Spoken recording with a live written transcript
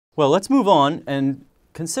Well, let's move on and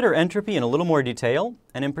consider entropy in a little more detail,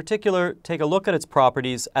 and in particular, take a look at its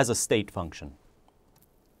properties as a state function.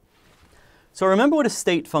 So remember what a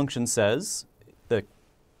state function says.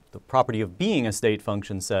 The property of being a state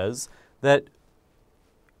function says that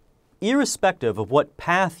irrespective of what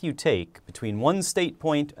path you take between one state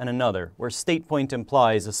point and another, where state point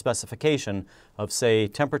implies a specification of, say,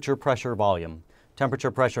 temperature, pressure, volume.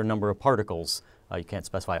 Temperature, pressure, number of particles. You can't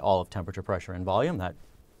specify all of temperature, pressure, and volume. The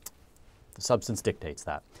substance dictates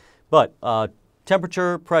that. But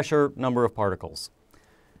temperature, pressure, number of particles.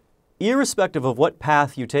 Irrespective of what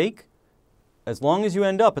path you take, as long as you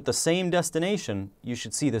end up at the same destination, you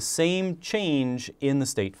should see the same change in the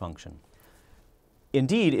state function.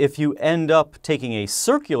 Indeed, if you end up taking a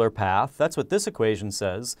circular path, that's what this equation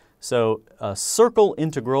says. So a circle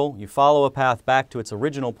integral, you follow a path back to its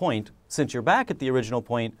original point. Since you're back at the original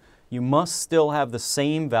point, you must still have the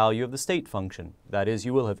same value of the state function. That is,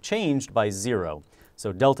 you will have changed by 0.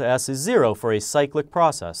 So delta S is 0 for a cyclic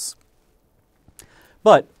process.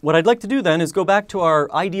 But what I'd like to do then is go back to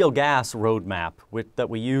our ideal gas roadmap that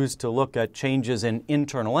we used to look at changes in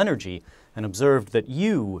internal energy and observed that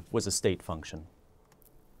U was a state function.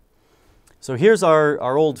 So here's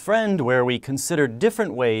our old friend where we considered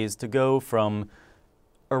different ways to go from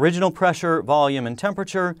original pressure, volume, and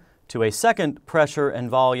temperature to a second pressure and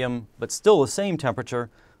volume, but still the same temperature.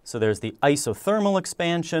 So there's the isothermal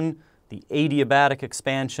expansion, the adiabatic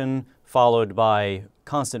expansion, followed by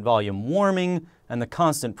constant volume warming, and the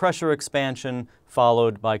constant pressure expansion,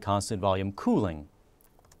 followed by constant volume cooling.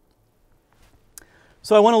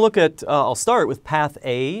 So I want to look at, I'll start with path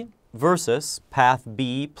A versus path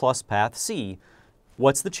B plus path C.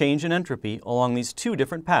 What's the change in entropy along these two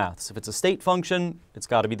different paths? If it's a state function, it's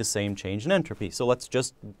got to be the same change in entropy. So let's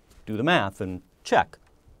just do the math and check.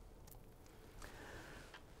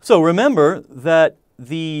 So remember that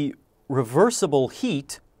the reversible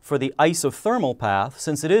heat for the isothermal path,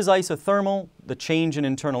 since it is isothermal, the change in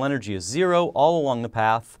internal energy is 0 all along the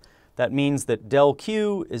path. That means that del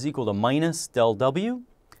Q is equal to minus del W.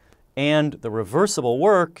 And the reversible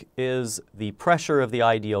work is the pressure of the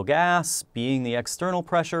ideal gas being the external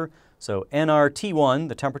pressure. So nRT1,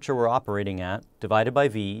 the temperature we're operating at, divided by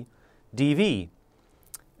V, dV.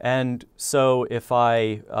 And so if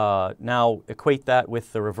I now equate that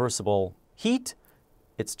with the reversible heat,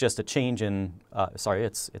 it's just a change in,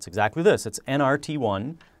 it's exactly this. It's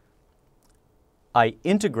nRT1. I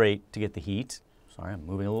integrate to get the heat. Sorry, I'm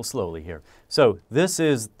moving a little slowly here. So this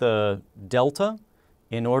is the delta.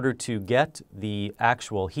 In order to get the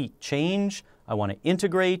actual heat change, I want to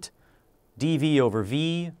integrate dV over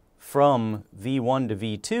V from V1 to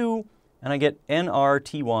V2, and I get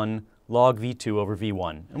nRT1 log V2 over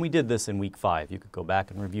V1. And we did this in week 5. You could go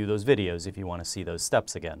back and review those videos if you want to see those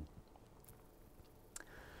steps again.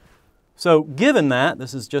 So given that,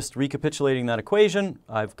 this is just recapitulating that equation,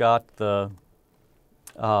 I've got the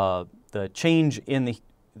change in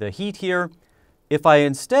the heat here. If I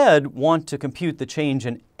instead want to compute the change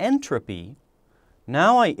in entropy,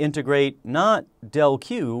 now I integrate not del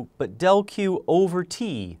Q, but del Q over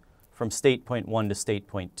T from state point 1 to state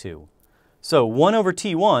point 2. So 1 over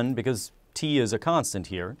T1, because T is a constant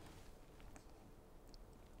here,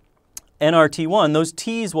 nRT1, those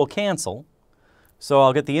T's will cancel. So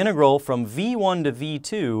I'll get the integral from V1 to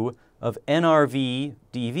V2 of nRV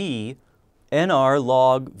dV, nR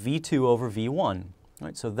log V2 over V1.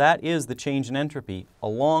 Right, so that is the change in entropy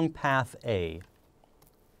along path A.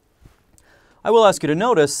 I will ask you to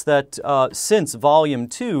notice that since volume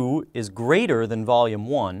 2 is greater than volume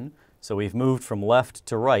 1, so we've moved from left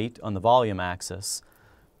to right on the volume axis,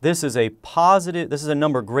 this is a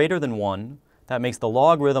number greater than 1. That makes the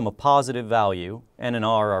logarithm a positive value. N and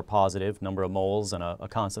R are positive, number of moles, and a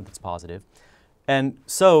constant that's positive. And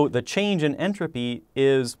so the change in entropy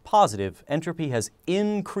is positive. Entropy has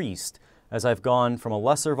increased as I've gone from a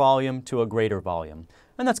lesser volume to a greater volume.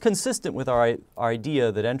 And that's consistent with our idea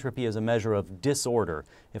that entropy is a measure of disorder.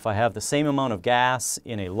 If I have the same amount of gas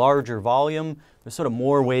in a larger volume, there's sort of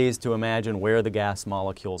more ways to imagine where the gas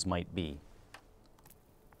molecules might be.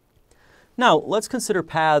 Now, let's consider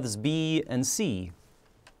paths B and C.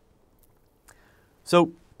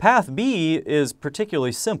 So path B is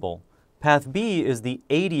particularly simple. Path B is the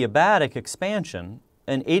adiabatic expansion.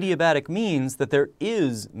 And adiabatic means that there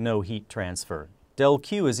is no heat transfer. Del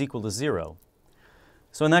Q is equal to 0.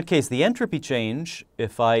 So in that case, the entropy change,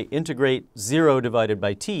 if I integrate 0 divided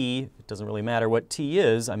by T, it doesn't really matter what T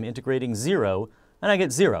is, I'm integrating 0, and I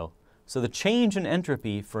get 0. So the change in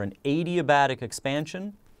entropy for an adiabatic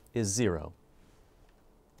expansion is 0.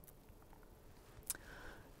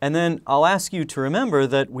 And then I'll ask you to remember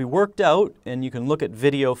that we worked out, and you can look at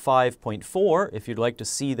video 5.4 if you'd like to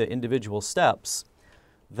see the individual steps,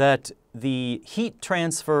 that the heat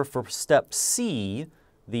transfer for step C,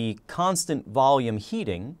 the constant volume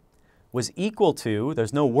heating, was equal to,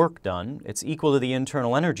 there's no work done, it's equal to the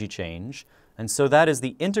internal energy change. And so that is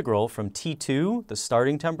the integral from T2, the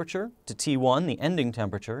starting temperature, to T1, the ending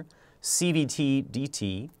temperature, CVT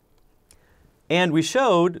dt. And we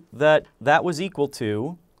showed that that was equal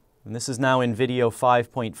to, and this is now in video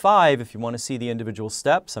 5.5, if you want to see the individual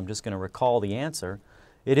steps, I'm just going to recall the answer.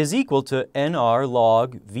 It is equal to nR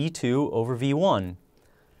log V2 over V1.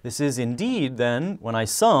 This is indeed then, when I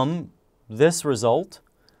sum this result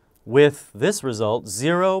with this result,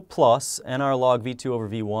 0 plus nR log V2 over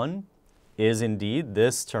V1 is indeed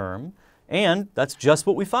this term. And that's just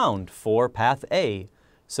what we found for path A.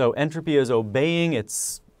 So entropy is obeying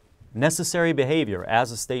its necessary behavior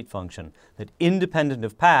as a state function, that independent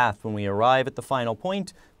of path, when we arrive at the final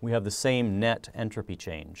point, we have the same net entropy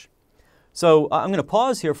change. So I'm going to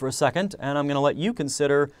pause here for a second, and I'm going to let you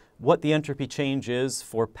consider what the entropy change is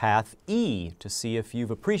for path E to see if you've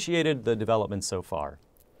appreciated the development so far.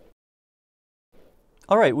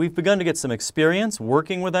 All right, we've begun to get some experience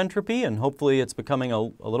working with entropy, and hopefully it's becoming a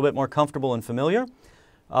little bit more comfortable and familiar.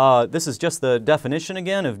 This is just the definition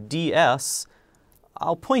again of ds.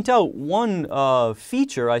 I'll point out one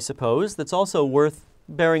feature, I suppose, that's also worth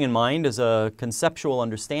bearing in mind as a conceptual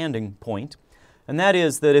understanding point, and that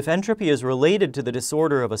is that if entropy is related to the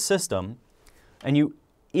disorder of a system, and you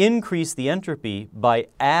increase the entropy by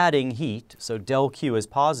adding heat, so del Q is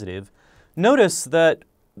positive, notice that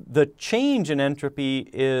the change in entropy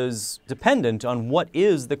is dependent on what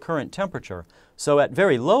is the current temperature. So at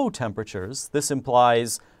very low temperatures, this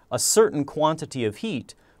implies a certain quantity of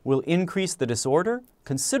heat will increase the disorder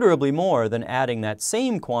considerably more than adding that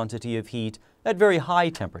same quantity of heat at very high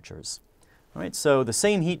temperatures. All right, so the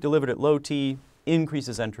same heat delivered at low T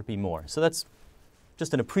increases entropy more. So that's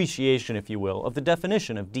just an appreciation, if you will, of the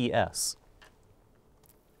definition of ds.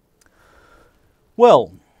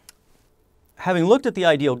 Well, having looked at the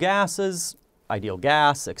ideal gases, ideal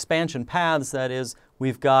gas, expansion paths that is,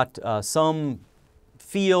 we've got some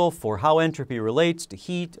feel for how entropy relates to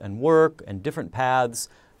heat and work and different paths.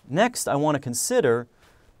 Next, I want to consider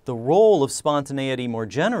the role of spontaneity more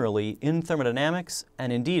generally in thermodynamics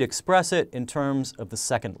and indeed express it in terms of the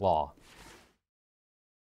second law.